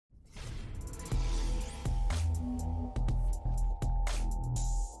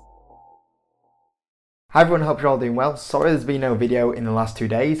Hi everyone, hope you're all doing well. Sorry there's been no video in the last 2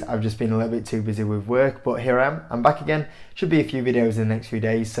 days. I've just been a little bit too busy with work, but here I am. I'm back again. Should be a few videos in the next few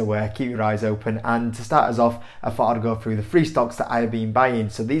days, so keep your eyes open. And to start us off, I thought I'd go through the free stocks that I've been buying.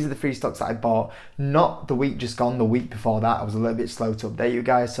 So these are the free stocks that I bought, not the week just gone, the week before that. I was a little bit slow to update you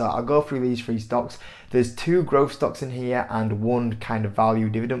guys, so I'll go through these free stocks. There's 2 growth stocks in here and 1 kind of value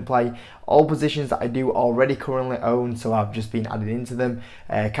dividend play. All positions that I do already currently own, so I've just been added into them,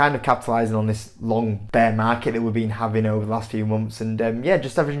 kind of capitalising on this long bear market that we've been having over the last few months, and yeah,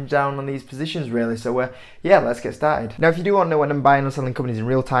 just averaging down on these positions really. So yeah, let's get started. Now, if you do want to know when I'm buying and selling companies in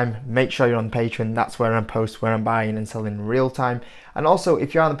real time, make sure you're on Patreon. That's where I post where I'm buying and selling in real time. And also,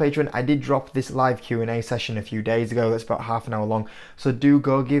 if you're on the Patreon, I did drop this live Q&A session a few days ago. That's about half an hour long. So do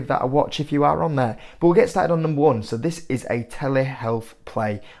go give that a watch if you are on there. But we'll get started on number 1. So this is a telehealth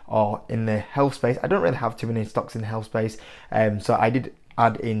play, or in the health space. I don't really have too many stocks in the health space. So I did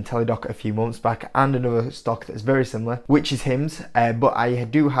add in Teladoc a few months back, and another stock that's very similar, which is HIMS, but I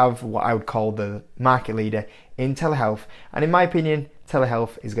do have what I would call the market leader in telehealth, and in my opinion,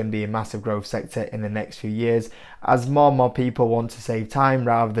 telehealth is going to be a massive growth sector in the next few years, as more and more people want to save time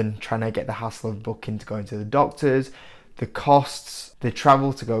rather than trying to get the hassle of booking to going to the doctors, the costs, the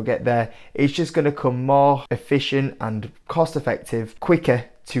travel to go get there. It's just going to become more efficient and cost effective, quicker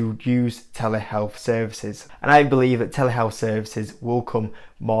to use telehealth services. And I believe that telehealth services will come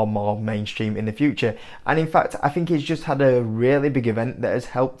more and more mainstream in the future. And in fact, I think it's just had a really big event that has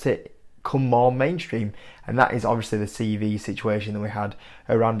helped it come more mainstream, and that is obviously the CV situation that we had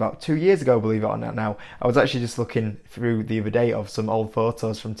around about 2 years ago, believe it or not. Now, I was actually just looking through the other day of some old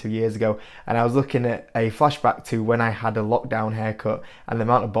photos from 2 years ago, and I was looking at a flashback to when I had a lockdown haircut and the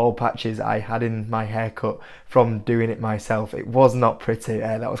amount of bald patches I had in my haircut from doing it myself. It was not pretty.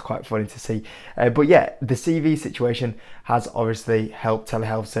 That was quite funny to see. But yeah, the CV situation has obviously helped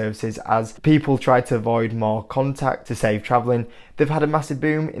telehealth services as people try to avoid more contact to save travelling. They've had a massive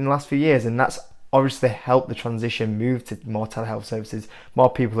boom in the last few years, and that's obviously helped the transition move to more telehealth services. More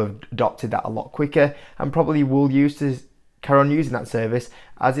people have adopted that a lot quicker and probably will use to carry on using that service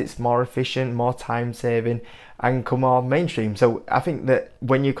as it's more efficient, more time saving, and come more mainstream. So I think that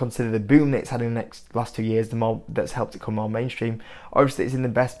when you consider the boom that it's had in the last 2 years, the more that's helped it come more mainstream, obviously it's in the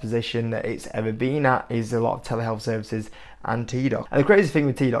best position that it's ever been at, is a lot of telehealth services and TDoc. And the crazy thing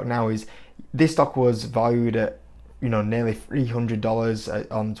with TDoc now is this stock was valued at nearly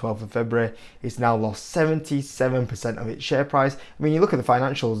 $300 on 12th of February. It's now lost 77% of its share price. I mean, you look at the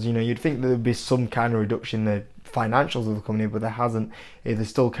financials, you'd think there would be some kind of reduction in the financials of the company, but there hasn't. They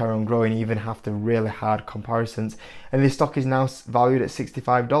still carry on growing even after really hard comparisons. And this stock is now valued at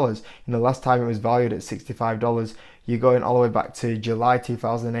 $65. Last time it was valued at $65, you're going all the way back to July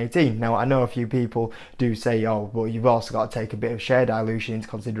 2018. Now, I know a few people do say, oh, well, you've also got to take a bit of share dilution into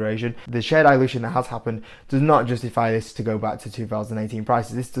consideration. The share dilution that has happened does not justify this to go back to 2018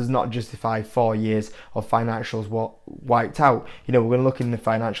 prices. This does not justify 4 years of financials wiped out. We're going to look in the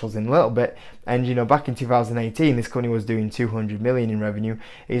financials in a little bit, and back in 2018, this company was doing 200 million in revenue.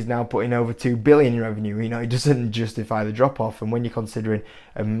 It's now putting over 2 billion in revenue. It doesn't justify the drop off. And when you're considering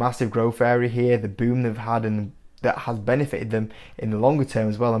a massive growth area here, the boom they've had and that has benefited them in the longer term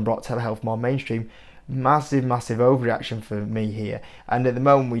as well and brought telehealth more mainstream, massive overreaction for me here. And at the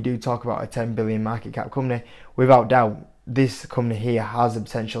moment, we do talk about a 10 billion market cap company. Without doubt, this company here has the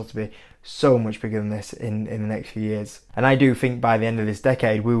potential to be so much bigger than this in the next few years. And I do think by the end of this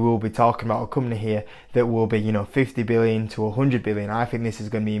decade, we will be talking about a company here that will be 50 billion to 100 billion. I think this is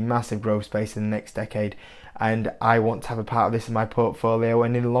going to be a massive growth space in the next decade, and I want to have a part of this in my portfolio.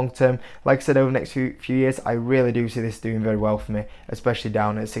 And in the long term, like I said, over the next few years, I really do see this doing very well for me, especially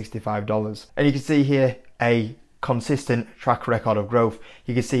down at $65. And you can see here a consistent track record of growth.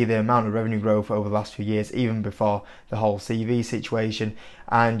 You can see the amount of revenue growth over the last few years, even before the whole CV situation.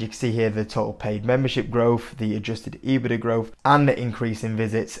 And you can see here the total paid membership growth, the adjusted EBITDA growth, and the increase in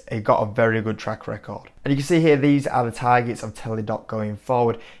visits. It got a very good track record. And you can see here, these are the targets of Teladoc going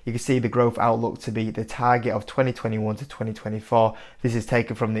forward. You can see the growth outlook to be the target of 2021 to 2024. This is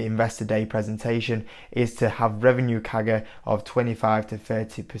taken from the Investor Day presentation, is to have revenue CAGR of 25 to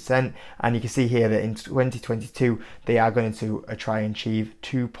 30%. And you can see here that in 2022, they are going to try and achieve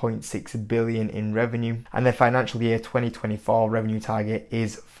 2.6 billion in revenue. And their financial year 2024 revenue target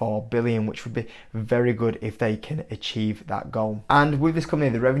is 4 billion, which would be very good if they can achieve that goal. And with this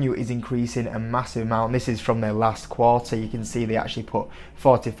company, the revenue is increasing a massive amount. This is from their last quarter. You can see they actually put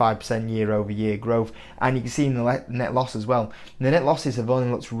 45% year over year growth, and you can see in the net loss as well. The net losses have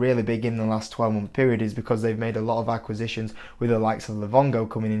only looked really big in the last 12-month period, is because they've made a lot of acquisitions with the likes of Livongo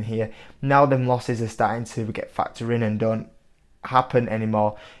coming in here. Now them losses are starting to get factored in and don't happen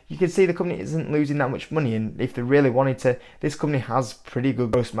anymore, you can see the company isn't losing that much money, and if they really wanted to, this company has pretty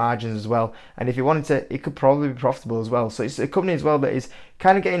good gross margins as well, and if you wanted to, it could probably be profitable as well. So it's a company as well that is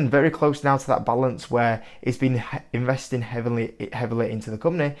kind of getting very close now to that balance where it's been investing heavily into the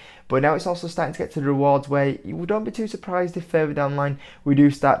company, but now it's also starting to get to the rewards where you don't be too surprised if further down the line we do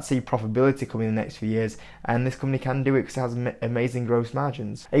start to see profitability coming in the next few years, and this company can do it because it has amazing gross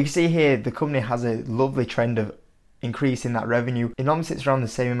margins. And you can see here the company has a lovely trend of increase in that revenue. It normally sits around the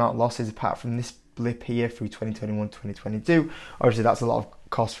same amount of losses apart from this blip here through 2021 2022. Obviously that's a lot of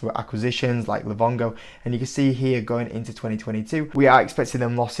costs for acquisitions like Livongo, and you can see here going into 2022 we are expecting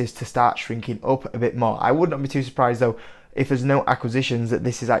them losses to start shrinking up a bit more. I would not be too surprised though if there's no acquisitions that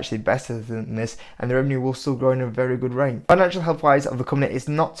this is actually better than this, and the revenue will still grow in a very good rate. Financial health wise of the company is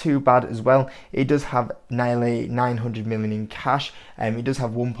not too bad as well. It does have nearly 900 million in cash, it does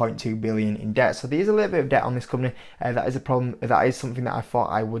have 1.2 billion in debt, so there is a little bit of debt on this company. That is a problem, that is something that I thought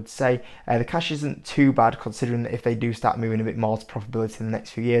I would say. The cash isn't too bad considering that if they do start moving a bit more to profitability in the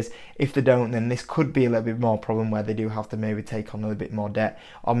next few years. If they don't, then this could be a little bit more problem where they do have to maybe take on a little bit more debt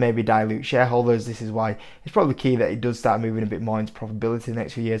or maybe dilute shareholders. This is why it's probably key that it does start moving a bit more into profitability in the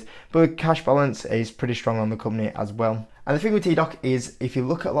next few years, but the cash balance is pretty strong on the company as well. And the thing with TDOC is, if you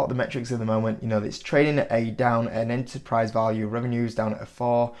look at a lot of the metrics at the moment, you know, it's trading at an enterprise value of revenues down at a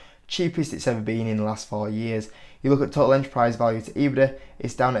 4, cheapest it's ever been in the last 4 years. You look at total enterprise value to EBITDA,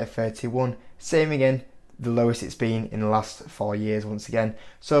 it's down at a 31, same again, the lowest it's been in the last 4 years once again.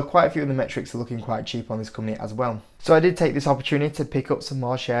 So quite a few of the metrics are looking quite cheap on this company as well. So I did take this opportunity to pick up some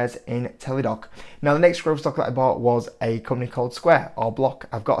more shares in Teladoc. Now the next growth stock that I bought was a company called Square or Block.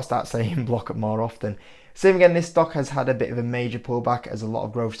 I've got to start saying Block more often. Same again, this stock has had a bit of a major pullback as a lot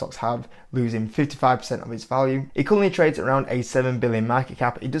of growth stocks have, losing 55% of its value. It currently trades at around a 7 billion market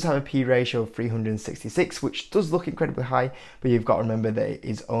cap. It does have a P ratio of 366, which does look incredibly high, but you've got to remember that it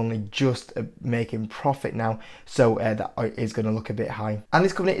is only just making profit now, so that is going to look a bit high. And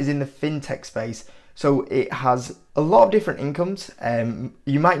this company is in the fintech space, so it has a lot of different incomes.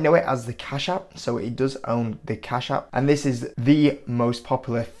 You might know it as the Cash App, so it does own the Cash App, and this is the most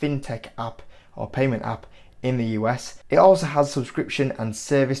popular fintech app or payment app in the US. It also has subscription and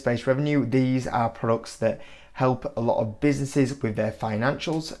service-based revenue. These are products that help a lot of businesses with their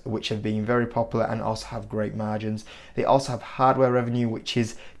financials, which have been very popular and also have great margins. They also have hardware revenue, which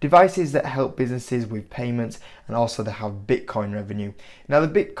is devices that help businesses with payments, and also they have Bitcoin revenue. Now the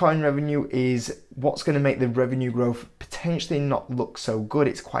Bitcoin revenue is what's going to make the revenue growth potentially not look so good.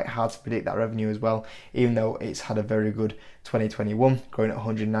 It's quite hard to predict that revenue as well, even though it's had a very good 2021, growing at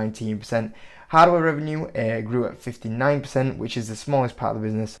 119%. Hardware revenue grew at 59%, which is the smallest part of the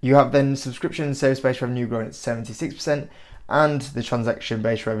business. You have then subscription and service-based revenue growing at 76%, and the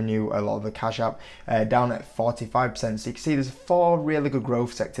transaction-based revenue, a lot of the Cash App, down at 45%. So you can see there's 4 really good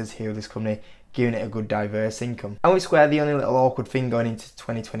growth sectors here with this company, giving it a good diverse income. And with Square, the only little awkward thing going into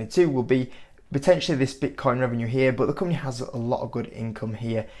 2022 will be potentially this Bitcoin revenue here, but the company has a lot of good income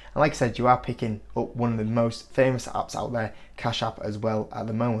here. And like I said, you are picking up one of the most famous apps out there, Cash App, as well at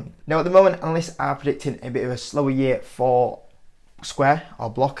the moment. Now at the moment, analysts are predicting a bit of a slower year for Square or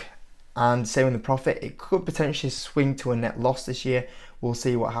Block, and same with the profit. It could potentially swing to a net loss this year. We'll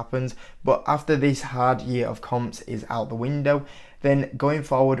see what happens. But after this hard year of comps is out the window, then going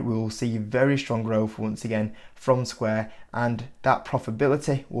forward we will see very strong growth once again from Square, and that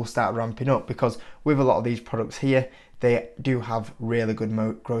profitability will start ramping up, because with a lot of these products here, they do have really good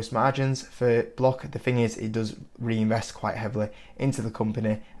gross margins. For Block, the thing is, it does reinvest quite heavily into the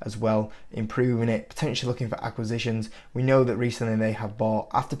company as well, improving it, potentially looking for acquisitions. We know that recently they have bought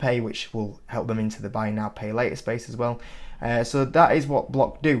Afterpay, which will help them into the buy now, pay later space as well. So that is what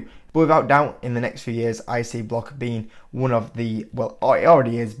Block do. But without doubt, in the next few years, I see Block being one of the, well, it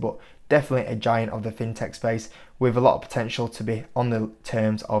already is, but definitely a giant of the fintech space, with a lot of potential to be on the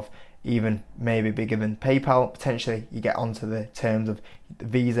terms of even maybe bigger than PayPal. Potentially you get onto the terms of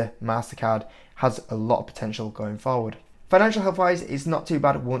Visa, MasterCard. Has a lot of potential going forward. Financial health wise, it's not too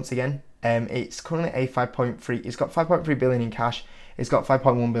bad once again. It's currently a 5.3, it's got 5.3 billion in cash. It's got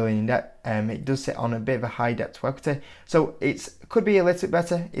 5.1 billion in debt. It does sit on a bit of a high debt to equity, so it could be a little bit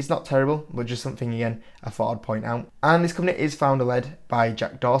better. It's not terrible, but just something again I thought I'd point out. And this company is founder led by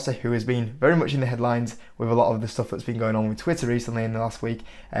Jack Dorsey, who has been very much in the headlines with a lot of the stuff that's been going on with Twitter recently in the last week.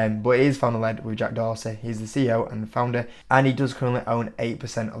 But it is founder led with Jack Dorsey. He's the CEO and the founder, and he does currently own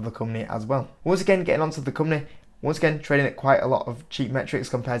 8% of the company as well. Once again, getting onto the company, once again trading at quite a lot of cheap metrics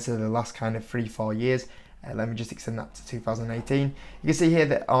compared to the last kind of 3-4 years. Let me just extend that to 2018. You can see here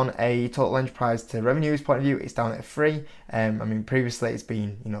that on a total enterprise to revenues point of view, it's down at 3. I mean, previously it's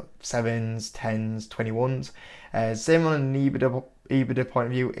been, 7s, 10s, 21s. Same on an EBITDA point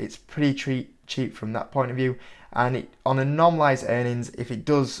of view, it's pretty cheap from that point of view. And on a normalized earnings, if it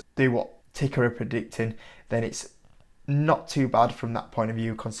does do what Ticker are predicting, then it's not too bad from that point of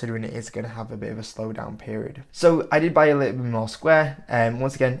view, considering it is going to have a bit of a slowdown period. So I did buy a little bit more Square.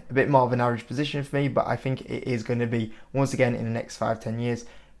 Once again, a bit more of an average position for me, but I think it is going to be, once again, in the next 5-10 years,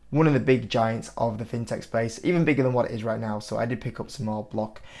 one of the big giants of the fintech space, even bigger than what it is right now. So I did pick up some more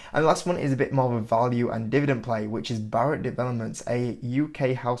Block. And the last one is a bit more of a value and dividend play, which is Barratt Developments, a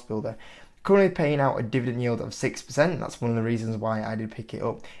UK house builder. Currently paying out a dividend yield of 6%. That's one of the reasons why I did pick it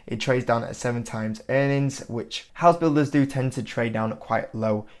up. It trades down at 7 times earnings, which house builders do tend to trade down at quite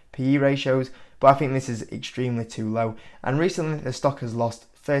low PE ratios, but I think this is extremely too low. And recently the stock has lost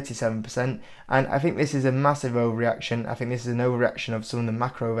 37%, and I think this is a massive overreaction. I think this is an overreaction of some of the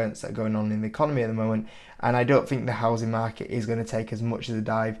macro events that are going on in the economy at the moment, and I don't think the housing market is going to take as much of a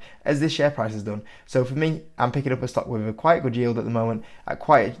dive as this share price has done. So for me, I'm picking up a stock with a quite good yield at the moment at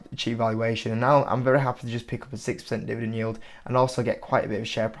quite a cheap valuation, and now I'm very happy to just pick up a 6% dividend yield and also get quite a bit of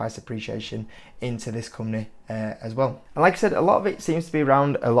share price appreciation into this company as well. And like I said, a lot of it seems to be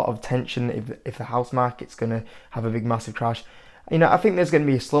around a lot of tension if the house market's going to have a big massive crash. I think there's going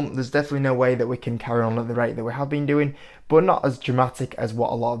to be a slump. There's definitely no way that we can carry on at the rate that we have been doing, but not as dramatic as what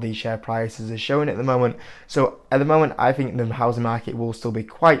a lot of these share prices are showing at the moment. So at the moment, I think the housing market will still be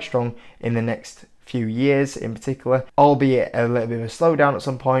quite strong in the next few years in particular, albeit a little bit of a slowdown at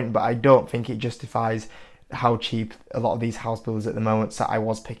some point, but I don't think it justifies how cheap a lot of these house builders at the moment, so I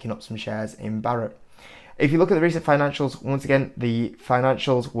was picking up some shares in Barratt. If you look at the recent financials, once again, the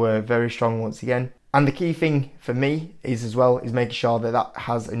financials were very strong once again. And the key thing for me is making sure that that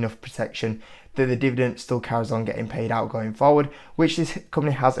has enough protection, that the dividend still carries on getting paid out going forward, which this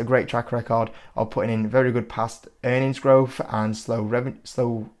company has a great track record of putting in very good past earnings growth and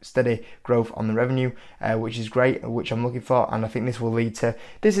slow steady growth on the revenue, which is great, which I'm looking for. And I think this will lead to,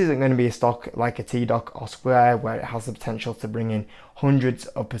 this isn't going to be a stock like a TDOC or Square where it has the potential to bring in hundreds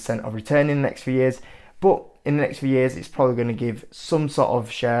of % of return in the next few years, but in the next few years, it's probably going to give some sort of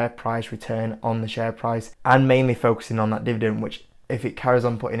share price return on the share price, and mainly focusing on that dividend, which if it carries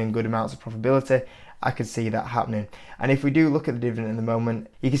on putting in good amounts of profitability, I could see that happening. And if we do look at the dividend at the moment,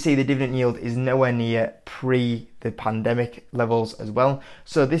 you can see the dividend yield is nowhere near pre the pandemic levels as well.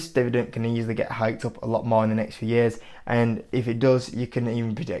 So this dividend can easily get hiked up a lot more in the next few years. And if it does, you can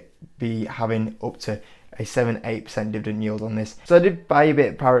even be having up to a 7-8% dividend yield on this. So I did buy a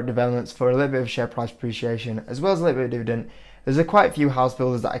bit of Barratt Developments for a little bit of share price appreciation as well as a little bit of dividend. There's quite a few house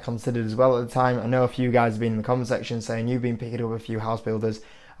builders that I considered as well at the time. I know a few guys have been in the comment section saying you've been picking up a few house builders.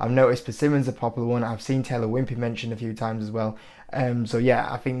 I've noticed Persimmon's a popular one. I've seen Taylor Wimpey mentioned a few times as well. So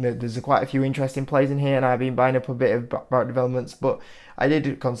yeah, I think that there's quite a few interesting plays in here, and I've been buying up a bit of Barratt Developments, but I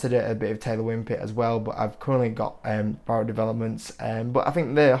did consider a bit of Taylor Wimpey as well, but I've currently got Barratt Developments. But I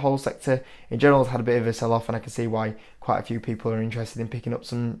think the whole sector in general has had a bit of a sell-off, and I can see why quite a few people are interested in picking up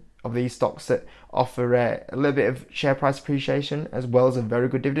some of these stocks that offer a little bit of share price appreciation as well as a very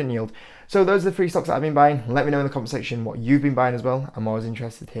good dividend yield. So those are the 3 stocks that I've been buying. Let me know in the comment section what you've been buying as well. I'm always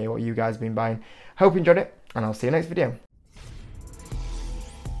interested to hear what you guys have been buying. Hope you enjoyed it, and I'll see you next video.